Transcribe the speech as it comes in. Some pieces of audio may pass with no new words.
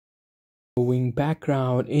Moving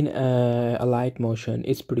background in Alight Motion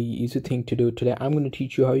is pretty easy thing to do. Today I'm going to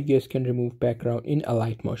teach you how you guys can remove background in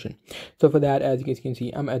Alight Motion. So for that, as you guys can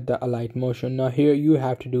see, I'm at the Alight Motion. Now here you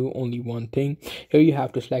have to do only one thing. Here you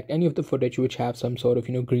have to select any of the footage which have some sort of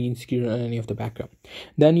green screen on any of the background.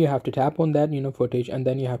 Then you have to tap on that footage, and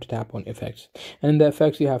then you have to tap on effects, and in the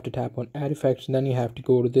effects you have to tap on add effects, and then you have to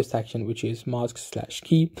go to this section which is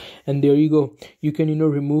mask/key, and there you go. You can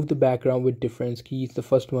remove the background with different keys. The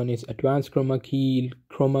first one is advanced chroma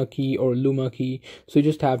key or luma key, so you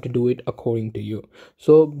just have to do it according to you.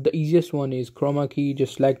 So the easiest one is chroma key.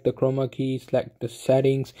 Just select the chroma key, select the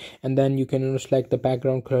settings, and then you can select the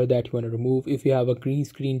background color that you want to remove. If you have a green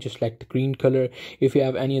screen, just select the green color. If you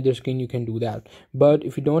have any other screen, you can do that. But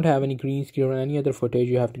if you don't have any green screen or any other footage,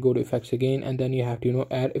 you have to go to effects again, and then you have to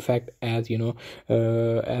add effect as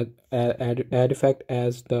add effect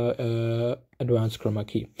as the advanced chroma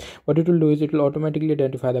key. What it will do is it will automatically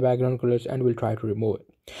identify the background colors and will try to remove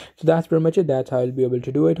it. So that's pretty much it. That's how I'll be able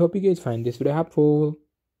to do it. Hope you guys find this video helpful.